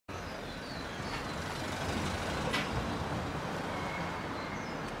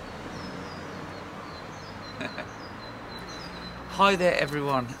Hi there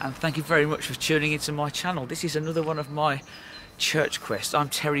everyone, and thank you very much for tuning into my channel. This is another one of my church quests. I'm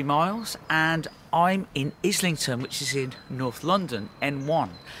Terry Miles and I'm in Islington, which is in North London, N1.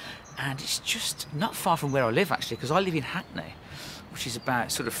 And it's just not far from where I live actually, because I live in Hackney, which is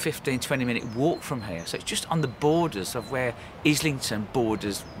about sort of 15-20 minute walk from here. So it's just on the borders of where Islington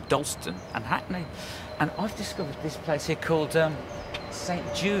borders Dalston and Hackney. And I've discovered this place here called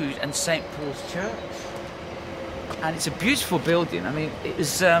St Jude and St Paul's Church. And it's a beautiful building. I mean, it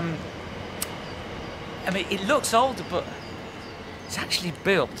was, it looks older, but it's actually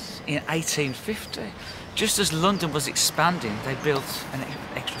built in 1850. Just as London was expanding, they built an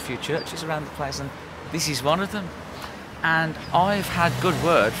extra few churches around the place, and this is one of them. And I've had good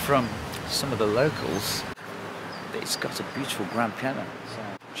word from some of the locals that it's got a beautiful grand piano. So,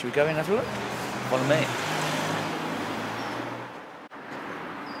 should we go in and have a look? Follow me.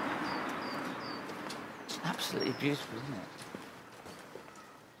 Absolutely beautiful, isn't it?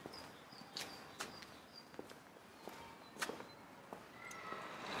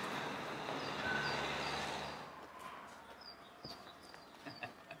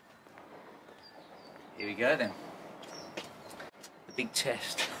 Here we go then. The big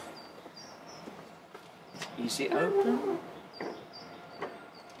test. Is it open?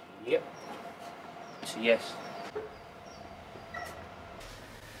 Yep. It's a yes.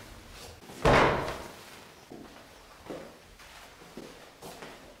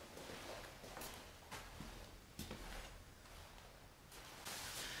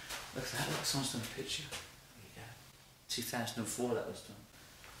 Look at that, look, someone's done a picture. There you go. 2004 that was done.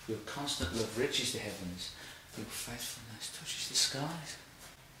 Your constant love reaches the heavens. Your faithfulness touches the skies.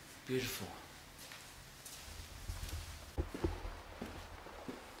 Beautiful.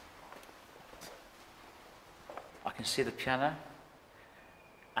 I can see the piano,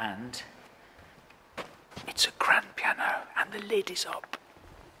 and it's a grand piano, and the lid is up.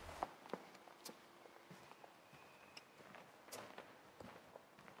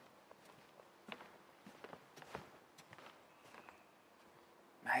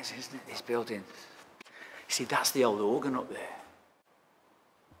 Amazing, isn't it, this building? You see, that's the old organ up there.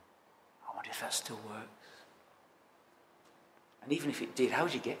 I wonder if that still works. And even if it did, how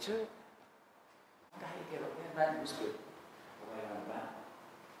would you get to it? I wonder how you get up there. Man, it was good. The way around that.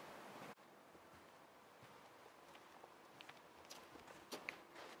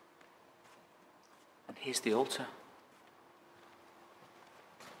 And here's the altar.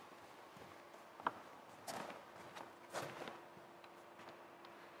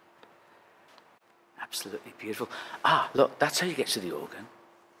 Absolutely beautiful. Ah, look, that's how you get to the organ.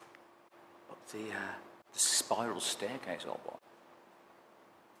 Up the spiral staircase or what?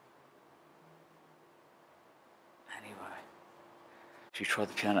 Anyway, should we try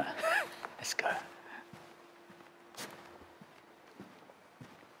the piano? Let's go.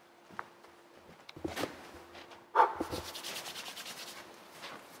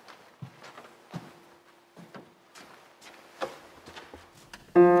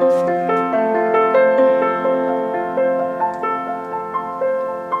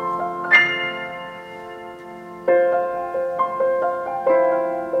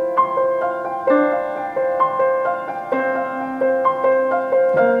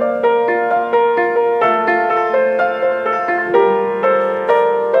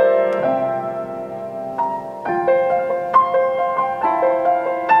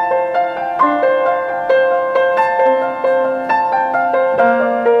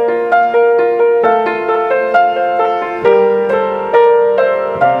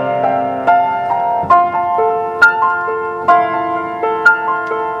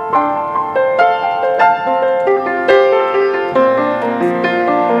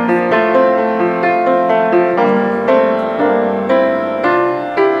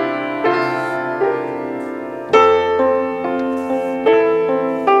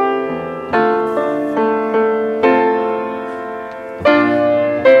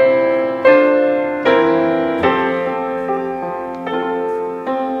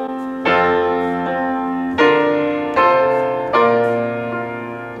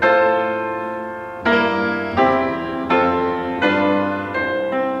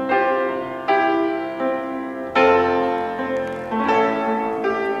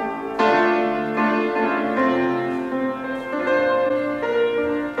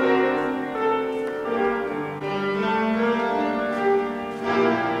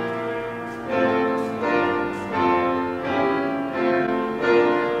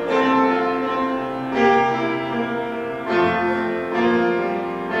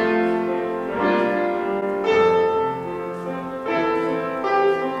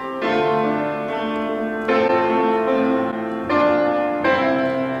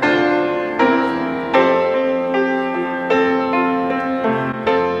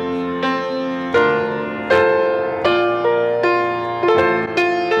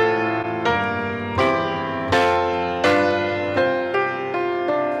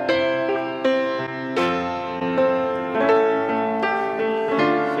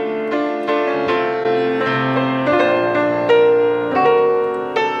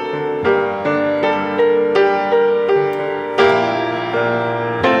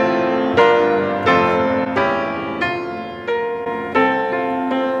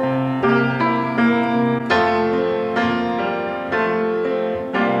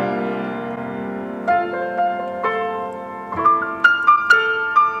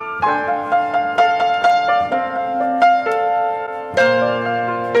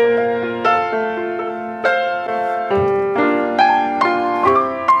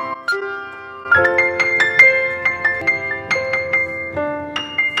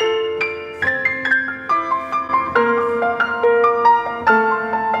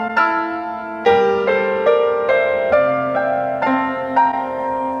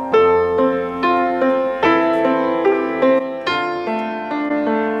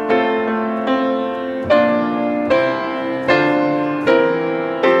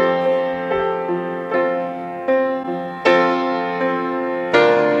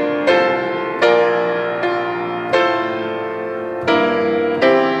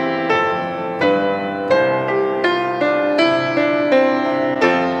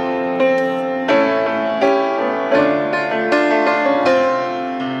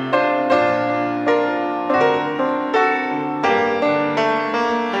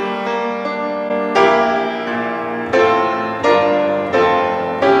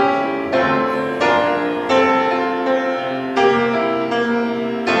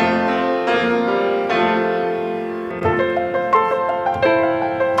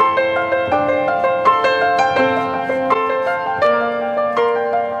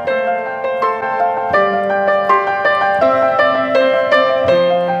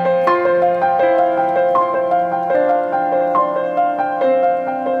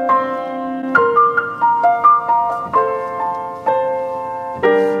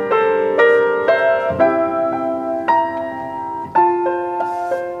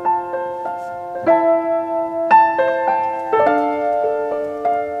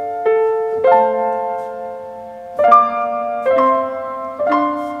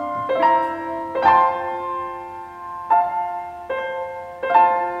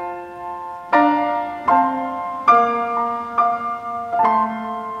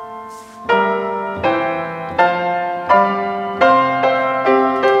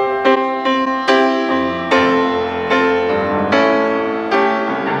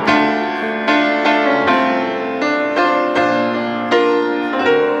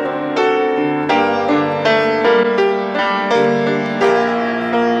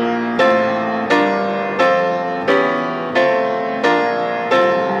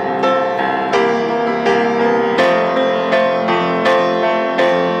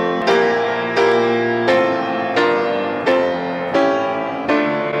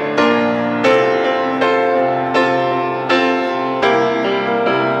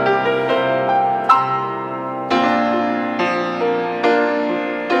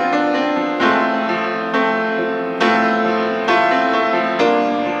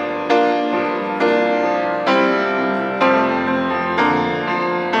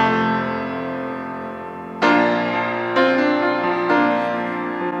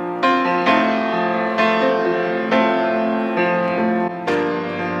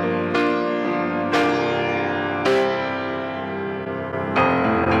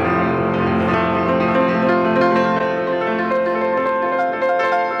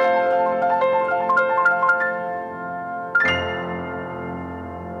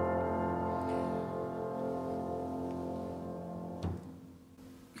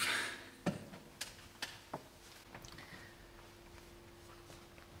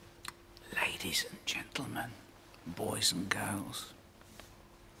 Ladies and gentlemen, boys and girls,